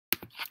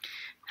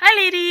Hi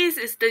ladies,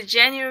 it's the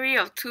January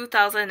of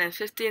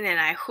 2015 and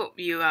I hope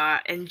you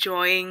are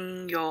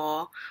enjoying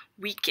your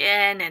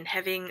weekend and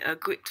having a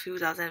good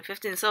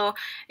 2015. So,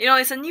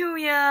 it's a new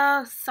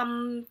year,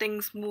 some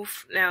things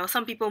move,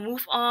 some people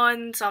move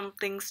on, some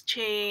things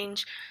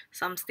change,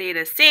 some stay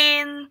the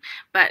same,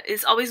 but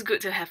it's always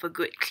good to have a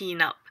good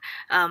cleanup.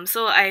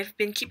 So I've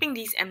been keeping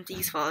these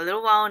empties for a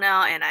little while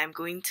now and I'm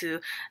going to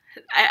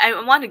I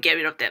want to get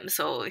rid of them,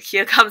 so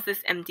here comes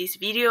this empties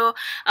video.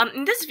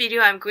 In this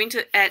video I'm going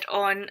to add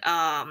on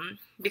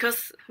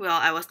because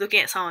I was looking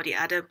at some of the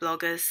other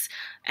bloggers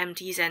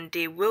empties and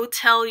they will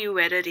tell you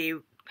whether they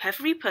have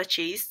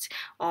repurchased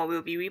or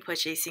will be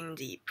repurchasing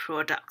the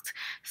product.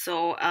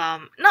 So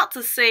not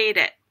to say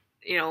that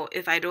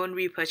if I don't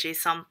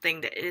repurchase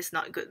something that it is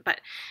not good,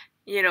 but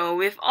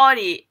with all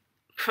the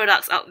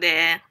products out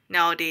there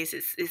nowadays,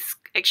 it's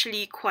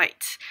actually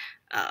quite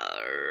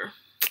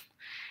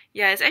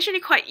it's actually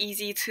quite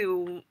easy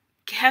to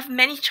have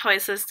many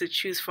choices to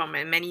choose from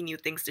and many new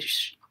things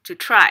to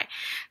try.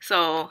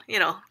 So,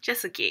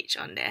 just a gauge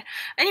on there.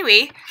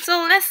 Anyway,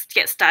 so let's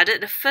get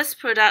started. The first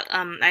product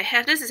I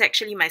have, this is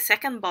actually my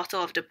second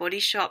bottle of the Body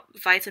Shop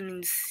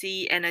Vitamin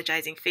C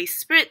Energizing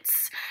Face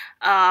Spritz.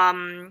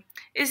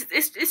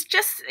 It's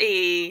just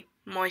a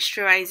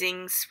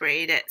moisturizing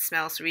spray that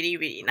smells really,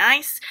 really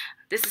nice.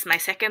 This is my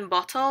second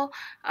bottle.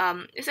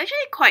 It's actually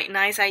quite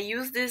nice. I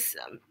use this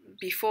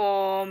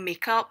before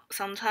makeup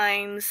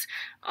sometimes,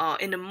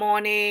 in the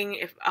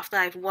morning, after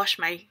I've washed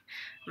my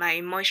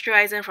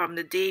moisturizer from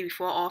the day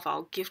before off,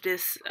 I'll give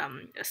this a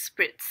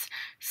spritz.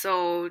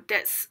 So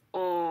that's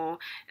all.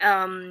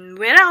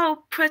 Whether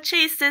I'll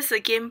purchase this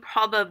again,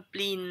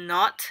 probably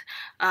not.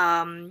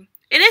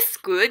 It is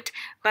good,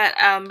 but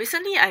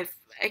recently I've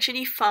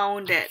actually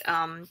found that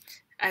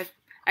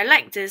I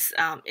like this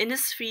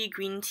Innisfree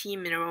green tea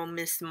mineral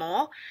mist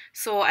more,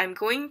 so I'm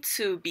going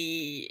to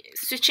be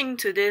switching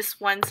to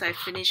this once I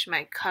finish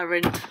my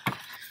current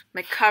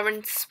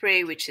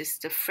spray, which is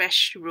the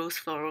fresh rose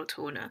floral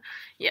toner.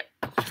 Yep,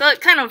 so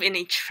kind of in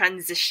a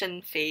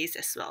transition phase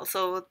as well.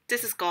 So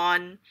this is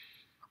gone.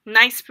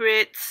 Nice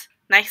spritz,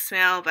 nice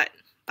smell, but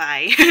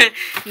bye.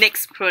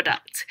 Next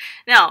product.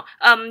 Now,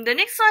 the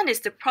next one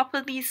is the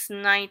Propolis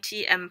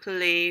 90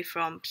 Ampoule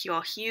from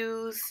Pure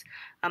Hues.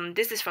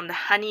 This is from the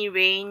Honey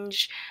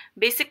range.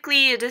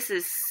 Basically,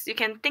 you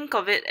can think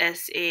of it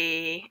as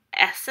a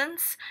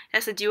essence. It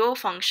has a dual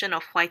function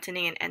of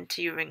whitening and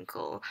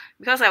anti-wrinkle.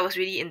 Because I was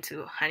really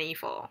into honey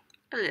for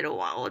a little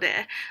while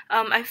there.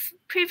 In my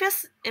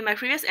previous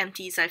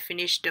empties, I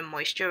finished the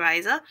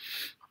moisturizer.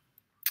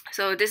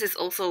 So this is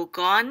also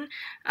gone.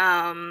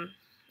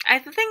 I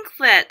think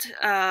that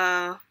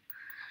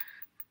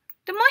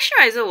the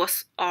moisturizer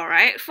was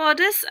alright. For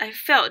this, I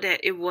felt that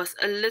it was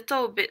a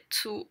little bit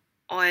too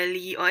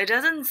oily, or it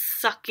doesn't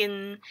suck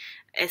in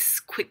as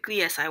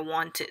quickly as I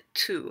want it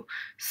to.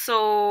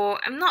 So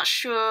I'm not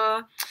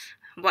sure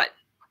what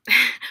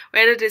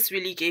whether this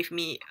really gave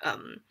me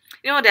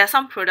there are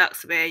some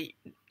products where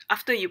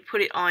after you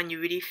put it on,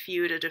 you really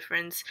feel the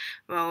difference.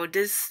 Well,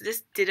 this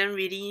didn't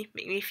really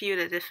make me feel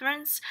the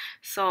difference.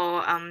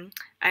 So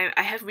I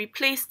have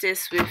replaced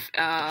this with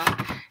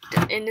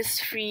the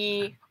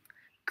Innisfree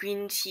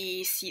green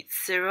tea seed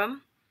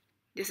serum.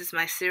 This is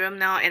my serum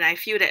now, and I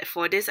feel that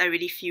for this I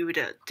really feel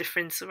the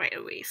difference right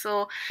away.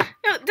 So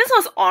this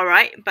was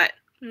alright, but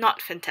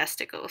not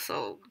fantastical,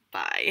 so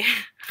bye.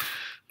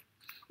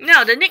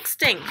 Now the next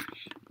thing,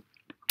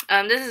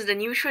 this is the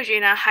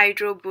Neutrogena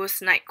Hydro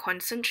Boost Night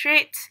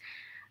Concentrate.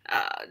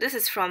 This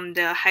is from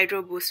the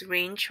Hydro Boost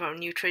range from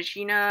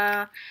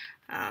Neutrogena.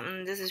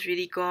 This is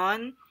really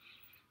gone.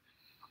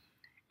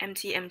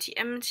 Empty, empty,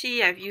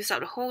 empty. I've used up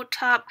the whole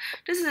tub.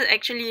 This is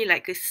actually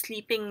like a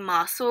sleeping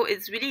mask, so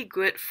it's really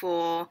good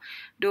for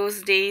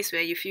those days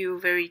where you feel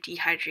very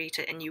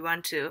dehydrated and you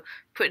want to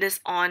put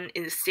this on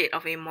instead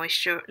of a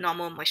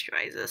normal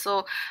moisturizer.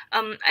 So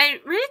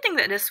I really think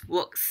that this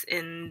works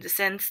in the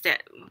sense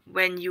that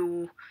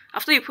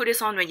after you put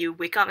this on, when you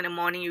wake up in the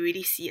morning, you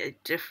really see a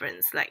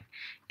difference. Like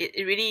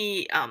it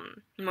really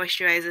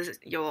moisturizes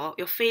your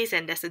face,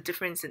 and there's a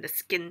difference in the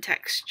skin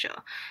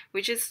texture,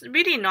 which is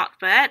really not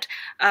bad.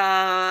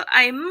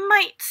 I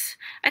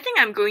think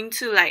I'm going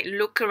to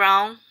look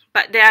around,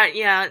 but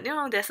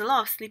there's a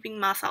lot of sleeping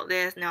masks out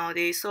there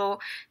nowadays, so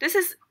this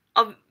is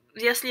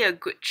obviously a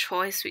good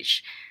choice,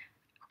 which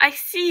I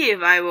see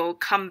if I will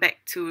come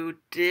back to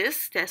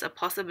this. There's a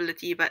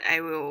possibility, but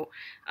I will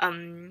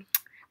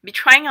be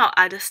trying out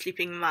other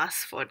sleeping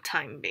masks for the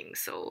time being,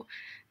 so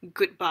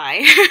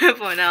goodbye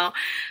for now.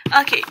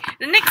 Okay,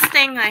 the next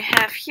thing I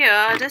have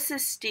here, this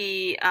is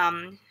the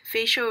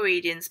Facial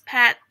Radiance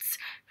Pads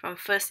from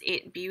First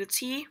Aid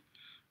Beauty.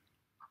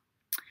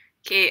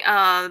 Okay,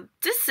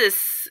 this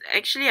is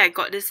actually, I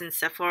got this in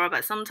Sephora,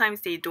 but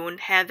sometimes they don't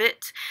have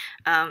it.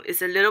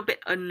 It's a little bit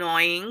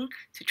annoying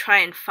to try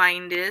and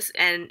find this,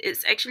 and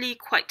it's actually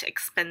quite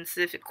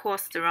expensive. It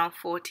costs around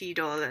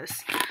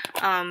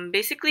 $40.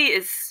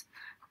 Basically,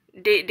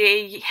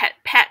 they had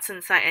pads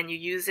inside, and you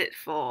use it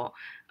for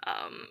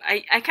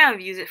I kind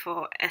of use it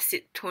for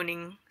acid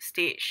toning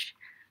stage.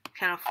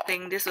 kind of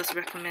thing. This was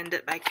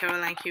recommended by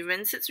Caroline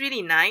Hirons. It's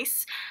really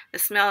nice. The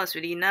smell is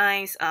really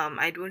nice.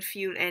 I don't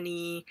feel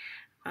any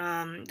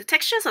the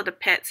textures of the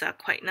pads are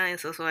quite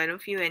nice also. I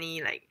don't feel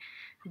any like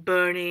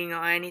burning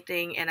or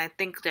anything, and I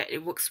think that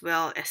it works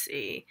well as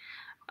a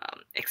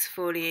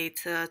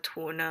exfoliator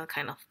toner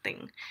kind of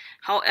thing.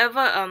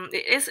 However,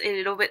 it is a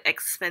little bit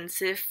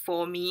expensive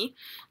for me.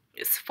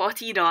 It's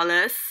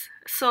 $40.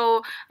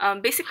 So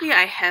basically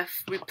I have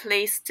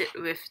replaced it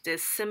with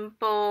this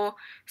simple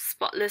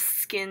spotless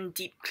skin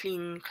deep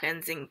clean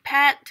cleansing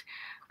pad.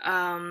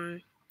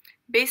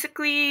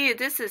 Basically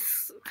this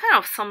is kind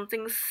of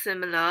something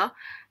similar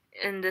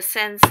in the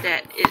sense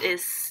that it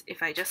is,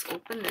 if I just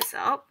open this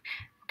up,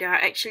 there are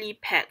actually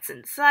pads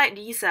inside.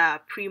 These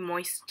are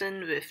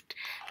pre-moistened with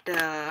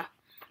the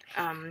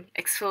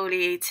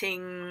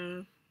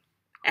exfoliating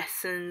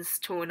essence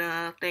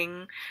toner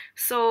thing.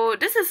 So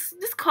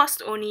this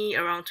cost only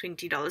around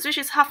 $20, which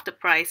is half the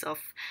price of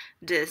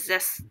this.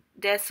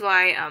 That's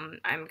why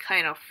I'm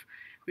kind of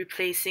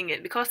replacing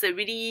it, because it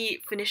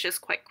really finishes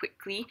quite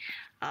quickly.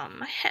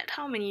 I had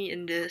how many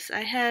in this?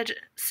 I had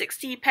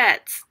 60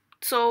 pads.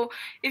 So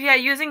if you are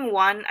using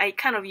one, I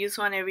kind of use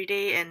one every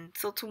day, and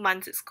so 2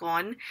 months it's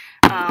gone.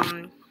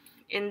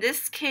 In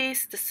this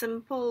case, the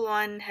simple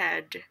one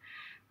had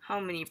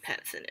how many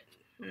pads in it?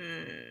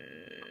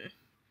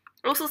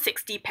 Also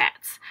 60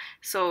 pads.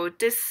 So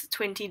this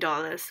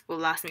 $20 will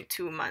last me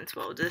 2 months.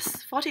 Well,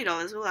 this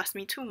 $40 will last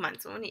me 2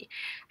 months only.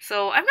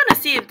 So I'm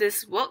gonna see if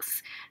this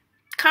works.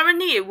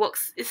 Currently it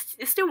works. It's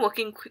still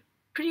working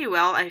pretty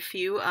well, I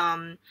feel.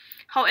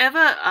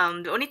 However,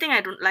 the only thing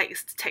I don't like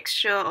is the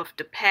texture of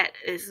the pad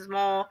is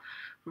more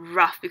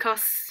rough,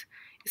 because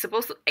it's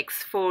supposed to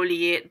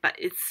exfoliate, but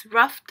it's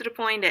rough to the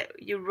point that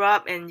you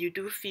rub and you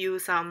do feel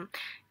some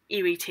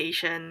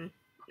irritation,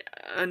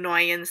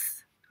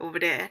 annoyance over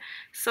there.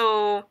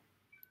 So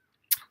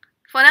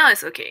for now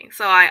it's okay.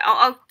 So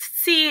I'll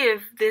see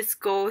if this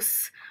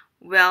goes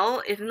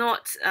well. If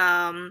not,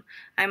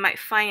 I might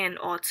find an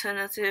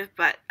alternative,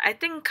 but I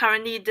think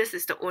currently this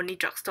is the only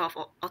drugstore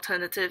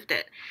alternative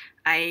that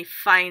I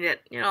find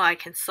that, you know, I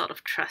can sort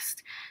of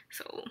trust.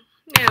 So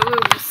yeah,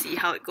 we'll see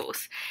how it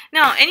goes.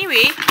 Now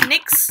anyway,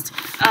 next,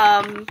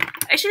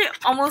 actually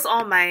almost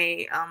all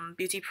my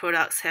beauty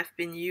products have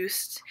been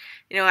used.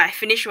 You know, I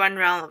finished one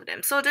round of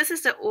them. So this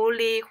is the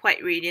Olay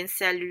White Radiant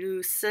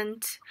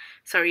Cellucent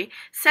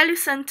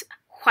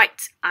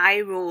White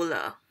Eye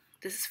Roller.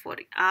 This is for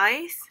the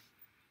eyes.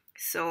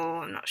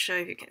 So I'm not sure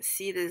if you can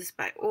see this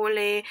by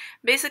Olay.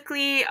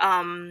 Basically,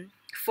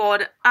 for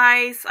the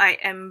eyes, I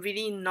am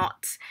really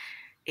not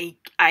a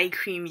eye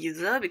cream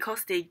user,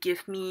 because they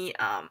give me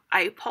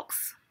eye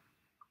pox.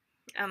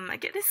 I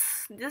get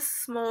this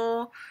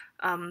small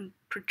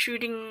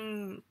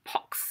protruding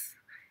pox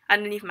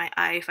underneath my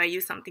eye if I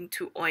use something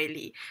too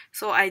oily.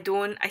 So I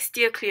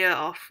steer clear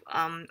of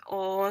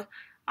all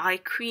eye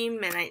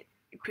cream, and I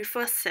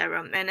prefer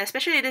serum. And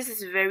especially this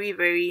is very,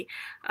 very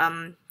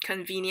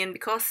convenient,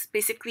 because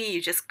basically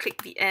you just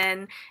click the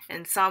end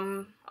and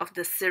some of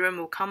the serum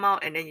will come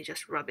out, and then you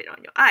just rub it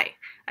on your eye.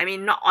 I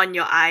mean, not on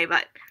your eye,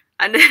 but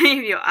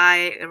underneath your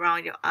eye,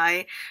 around your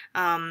eye.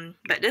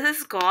 But this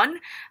is gone.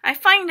 I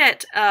find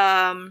that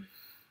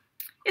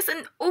it's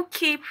an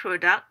okay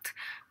product,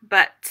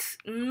 but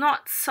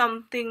not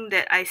something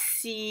that I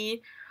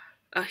see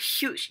a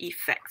huge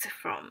effect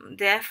from.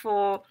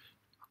 Therefore,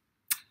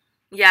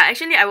 yeah,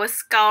 actually I was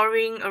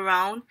scouring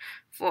around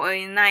for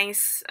a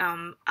nice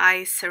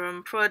eye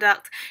serum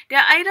product.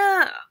 They're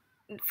either,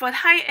 for the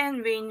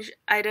high-end range,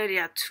 either they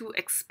are too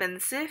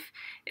expensive,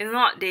 if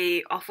not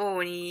they offer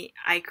only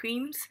eye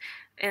creams.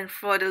 And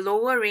for the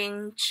lower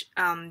range,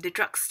 the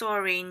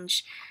drugstore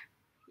range,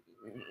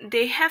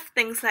 they have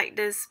things like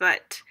this,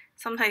 but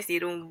sometimes they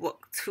don't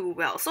work too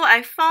well. So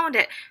I found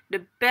that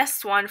the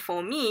best one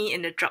for me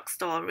in the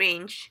drugstore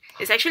range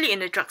is actually in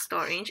the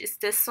drugstore range. It's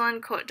this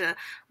one called the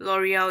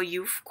L'Oreal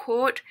Youth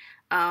Code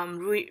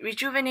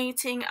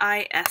Rejuvenating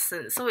Eye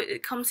Essence. So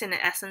it comes in an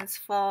essence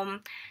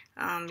form.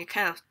 You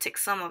kind of take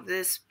some of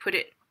this, put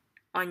it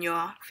on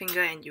your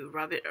finger, and you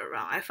rub it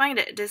around. I find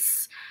that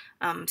this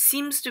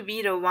seems to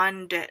be the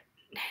one that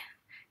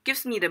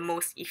gives me the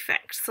most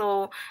effect.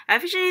 So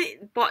I've actually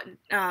bought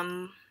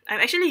I'm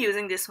actually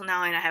using this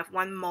now, and I have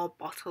one more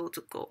bottle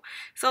to go.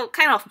 So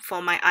kind of for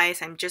my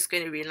eyes, I'm just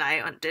going to rely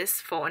on this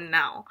for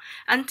now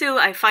until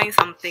I find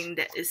something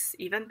that is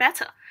even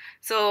better.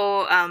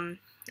 So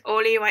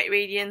Olay White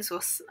Radiance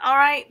was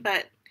alright,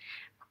 but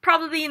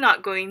probably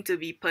not going to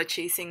be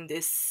purchasing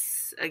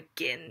this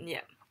again.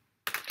 Yeah.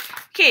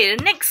 Okay,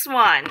 the next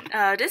one.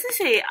 This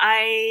is a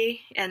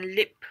eye and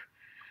lip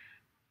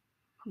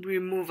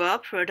remover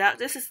product.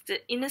 This is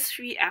the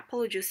Innisfree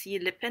Apple Juicy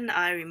Lip and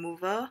Eye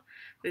Remover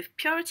with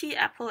Purity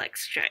Apple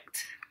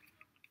Extract.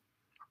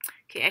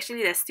 Okay,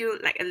 actually there's still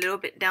like a little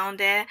bit down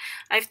there.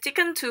 I've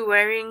taken to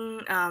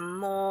wearing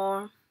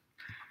more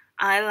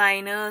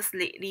eyeliners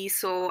lately,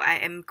 so I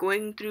am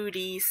going through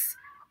these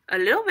a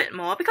little bit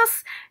more,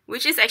 because,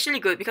 which is actually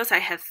good, because I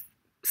have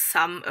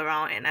some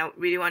around and I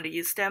really want to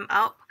use them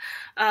up.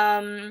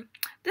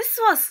 This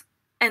was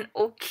an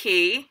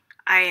okay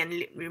eye and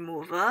lip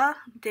remover.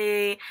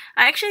 I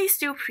actually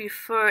still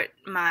preferred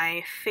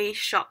my Face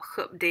Shop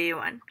Herb Day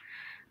one.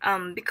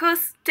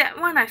 Because that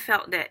one I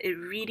felt that it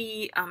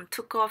really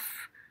took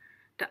off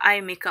the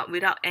eye makeup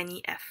without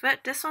any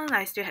effort. This one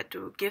I still had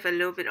to give a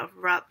little bit of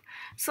rub.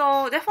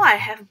 So therefore I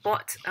have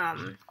bought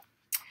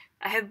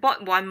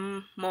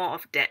one more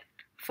of that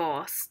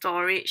for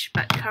storage,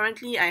 but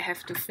currently I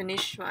have to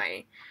finish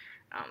my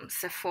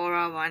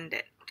Sephora one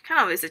that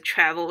kind of is a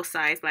travel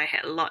size, but I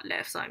had a lot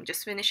left, so I'm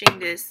just finishing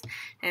this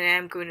and then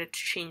I'm going to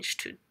change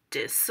to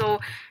this. So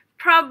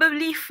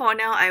probably for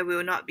now I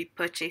will not be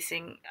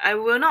repurchasing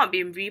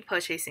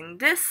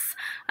this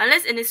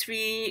unless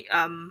Innisfree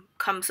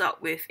comes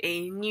up with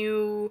a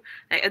new,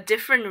 like a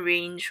different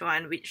range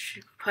one, which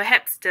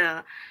perhaps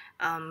the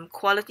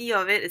quality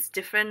of it is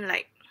different,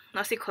 like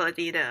not say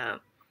quality,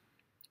 the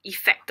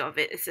effect of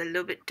it is a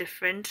little bit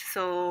different.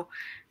 So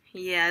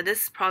yeah,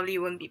 this probably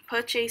won't be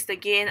purchased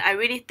again. I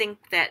really think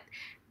that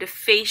the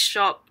Face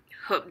Shop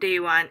Herb Day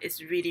one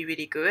is really,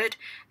 really good.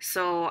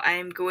 So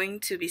I'm going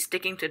to be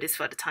sticking to this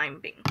for the time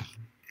being.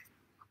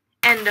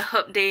 And the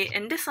Herb Day,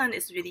 and this one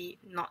is really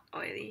not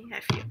oily,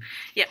 I feel.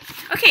 Yeah.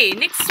 Okay,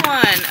 next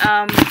one.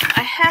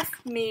 I have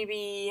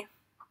maybe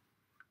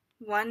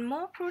one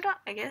more product,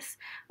 I guess.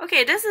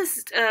 Okay, this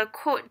is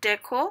Code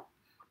Deco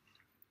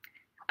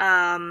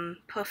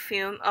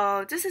perfume.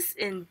 Oh, this is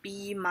in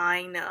B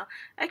minor.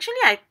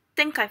 Actually, I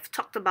think I've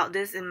talked about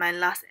this in my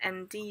last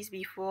Empties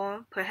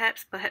before.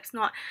 Perhaps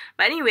not.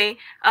 But anyway,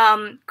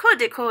 Code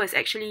Deco is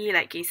actually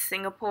like a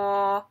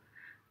Singapore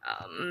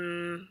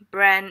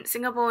brand,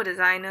 Singapore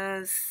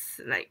designers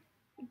like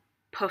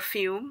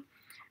perfume.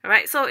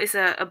 Alright, so it's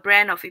a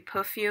brand of a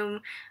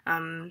perfume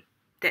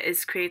that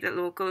is created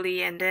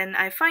locally, and then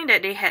I find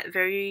that they had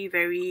very,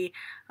 very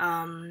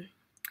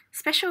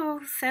special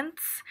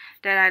scents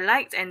that I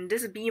liked, and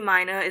this B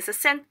minor is a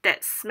scent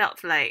that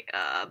smelled like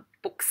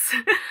books.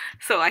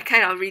 So I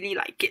kind of really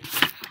like it.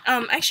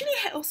 Actually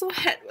I also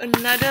had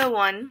another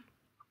one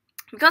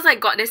because I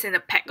got this in a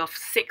pack of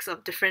 6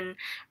 of different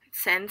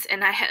scents,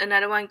 and I had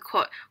another one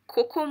called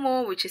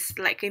Kokomo, which is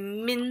like a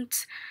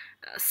mint,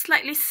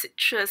 slightly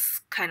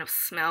citrus kind of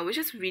smell, which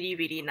is really,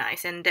 really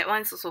nice. And that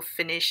one's also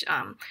finished.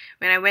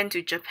 When I went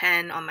to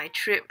Japan on my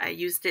trip, I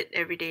used it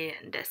every day,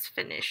 and that's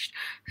finished.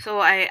 So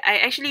I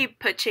actually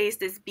purchased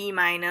this B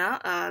minor,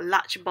 a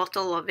large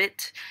bottle of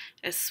it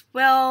as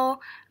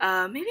well.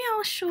 Maybe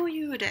I'll show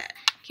you that.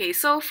 Okay,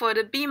 so for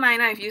the B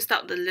minor, I've used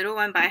up the little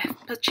one, but I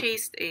have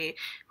purchased the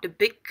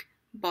big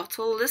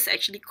bottle. This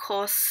actually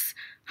costs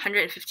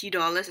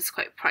 $150. It's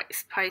quite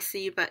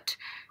pricey, but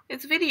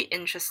it's really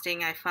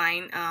interesting, I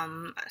find.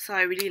 So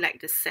I really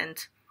like this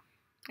scent,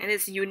 and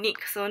it's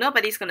unique, so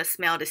nobody's gonna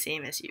smell the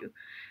same as you.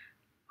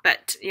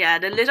 But yeah,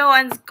 the little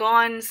one's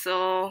gone,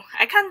 so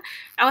I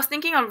was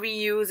thinking of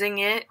reusing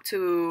it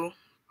to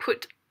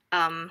put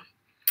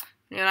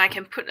I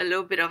can put a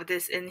little bit of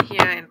this in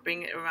here and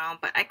bring it around,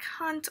 but I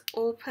can't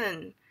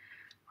open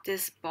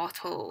this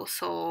bottle,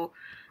 so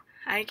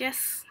I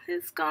guess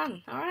it's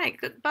gone.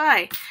 Alright,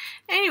 goodbye.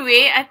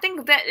 Anyway, I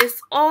think that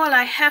is all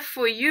I have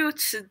for you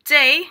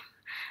today.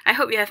 I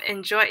hope you have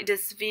enjoyed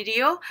this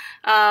video.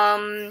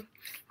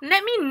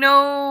 Let me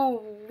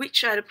know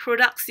which are the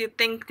products you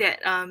think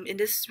that in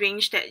this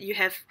range that you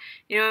have,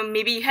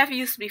 maybe you have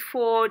used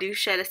before. Do you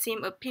share the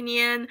same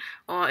opinion?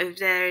 Or if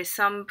there is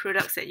some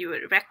products that you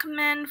would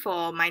recommend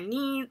for my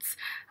needs.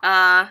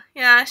 Yeah,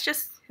 it's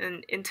just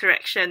an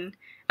interaction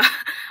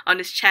on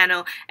this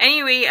channel.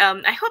 Anyway,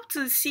 I hope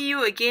to see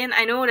you again.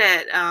 I know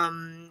that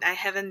I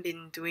haven't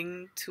been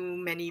doing too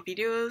many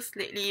videos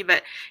lately,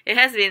 but it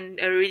has been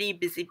a really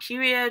busy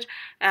period.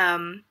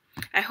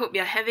 I hope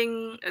you're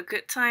having a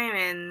good time,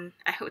 and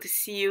I hope to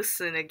see you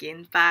soon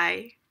again.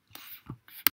 Bye.